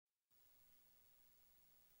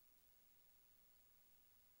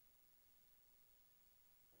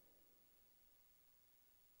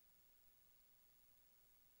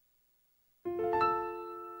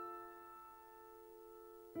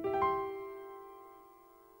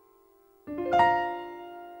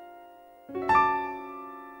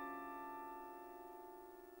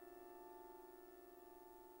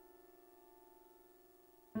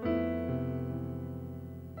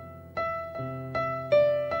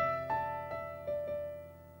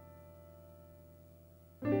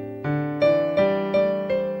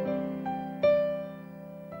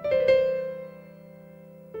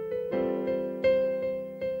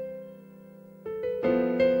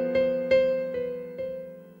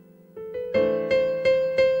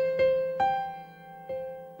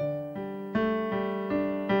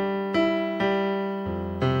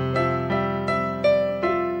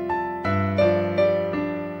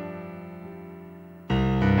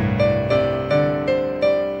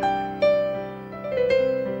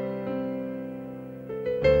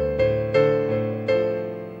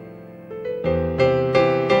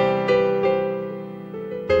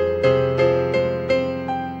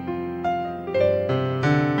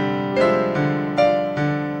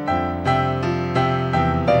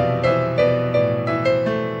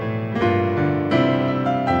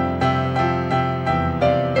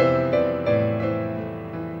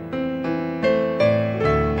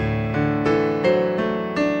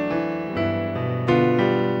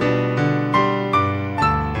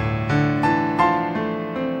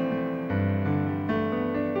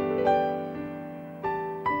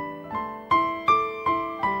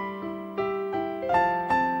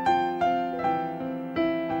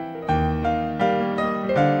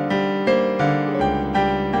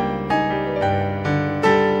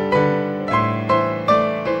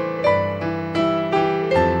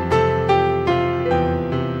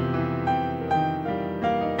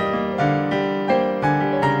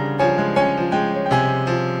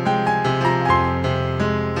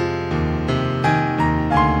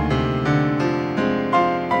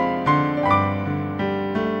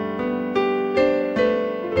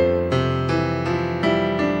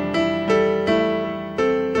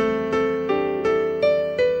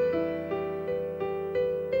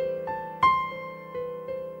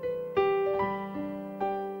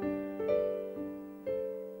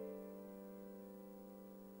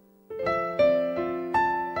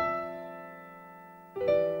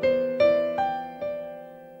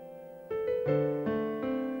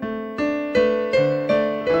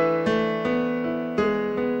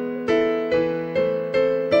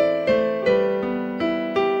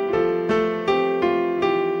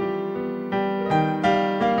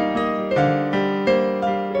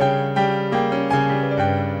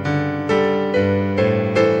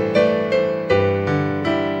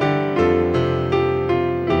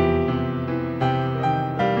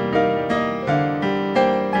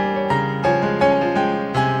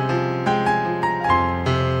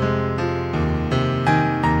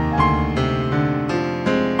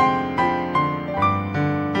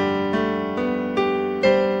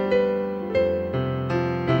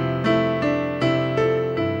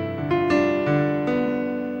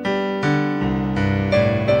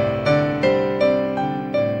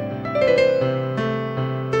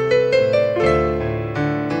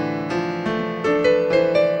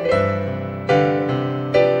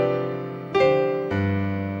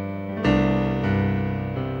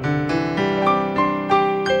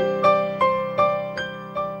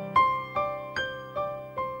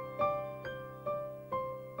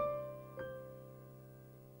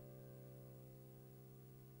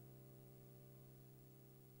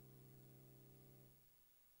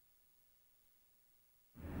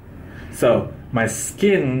So my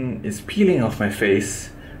skin is peeling off my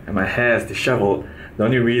face and my hair is disheveled. The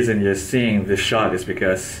only reason you're seeing this shot is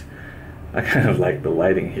because I kind of like the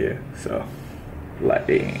lighting here. So,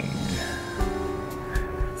 lighting.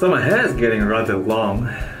 So my hair is getting rather long,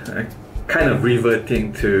 kind of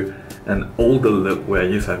reverting to an older look where I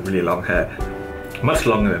used to have really long hair. Much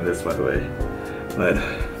longer than this, by the way.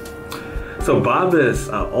 So barbers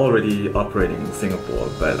are already operating in Singapore,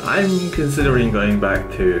 but I'm considering going back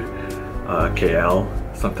to KL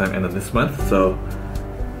sometime end of this month. So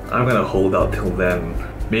I'm gonna hold out till then.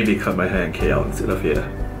 Maybe cut my hair in KL instead of here.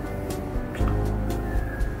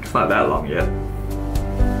 It's not that long yet.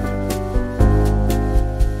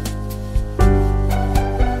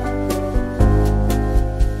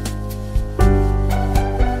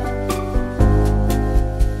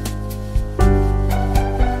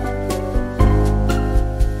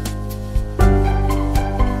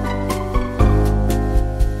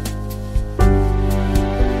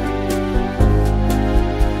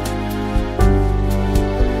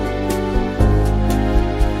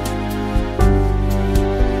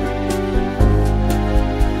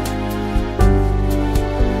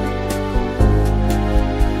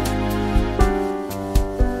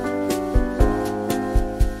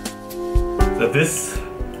 So this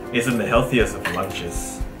isn't the healthiest of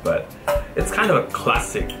lunches, but it's kind of a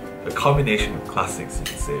classic, a combination of classics you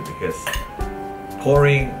could say, because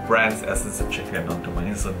pouring Brand's essence of chicken onto my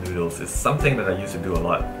instant noodles is something that I used to do a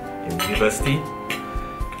lot in university.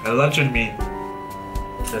 And lunch with me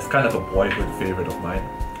is kind of a boyhood favorite of mine.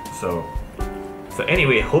 So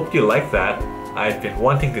anyway, hope you like that. I've been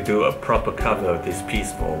wanting to do a proper cover of this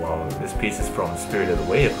piece for a while. This piece is from Spirited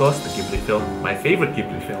Away, of course, the Ghibli film, my favorite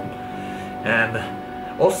Ghibli film.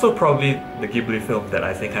 And also probably the Ghibli film that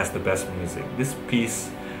I think has the best music. This piece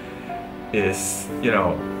is, you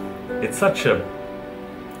know, it's such a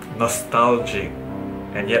nostalgic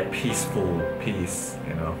and yet peaceful piece,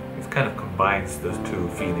 you know. It kind of combines those two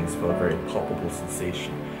feelings for a very palpable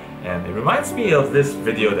sensation. And it reminds me of this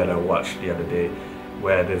video that I watched the other day,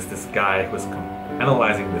 where there's this guy who's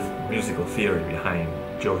analyzing the musical theory behind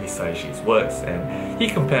Joe Hisaishi's works, and he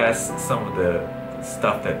compares some of the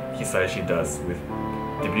stuff that Hisaishi does with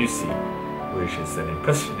Debussy, which is an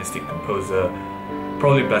impressionistic composer,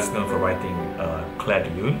 probably best known for writing Clair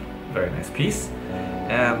de Lune, very nice piece.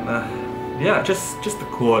 And yeah, just the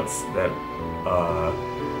chords that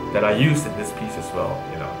that I used in this piece as well,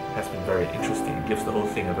 you know, has been very interesting. It gives the whole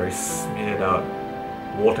thing a very smeared out,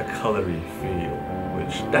 watercolory feel,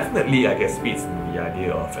 which definitely, I guess, fits into the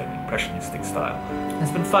idea of an impressionistic style.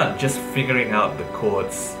 It's been fun just figuring out the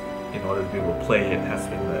chords in order to be able to play it. Has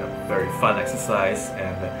been a very fun exercise,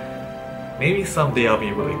 and maybe someday I'll be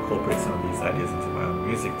able to incorporate some of these ideas into my own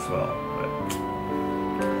music as well. But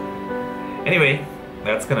anyway,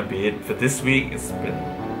 that's gonna be it for this week. It's been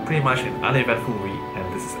pretty much an uneventful week,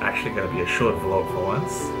 and this is actually gonna be a short vlog for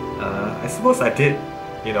once. I suppose I did,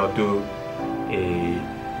 you know, do a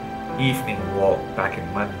evening walk back in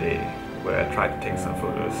Monday where I tried to take some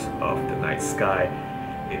photos of the night sky.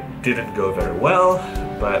 It didn't go very well,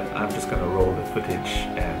 but I'm just gonna roll the footage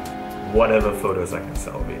and whatever photos I can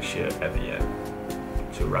salvage here at the end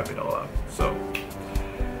to wrap it all up. So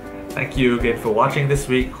thank you again for watching this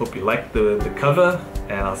week. Hope you liked the cover,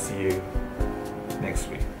 and I'll see you next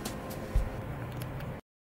week.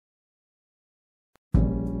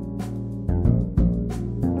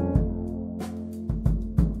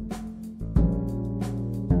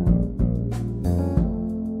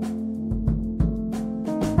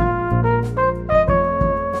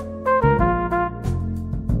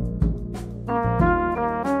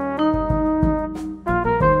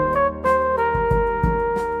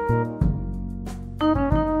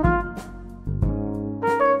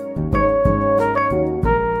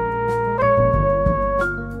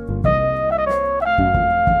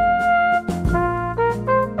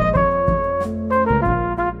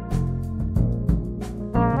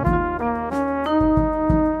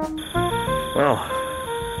 Well,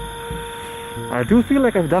 I do feel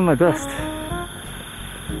like I've done my best,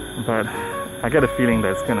 but I get a feeling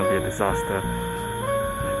that it's gonna be a disaster.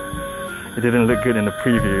 It didn't look good in the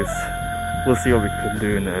previews. We'll see what we can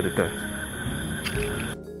do in the editor.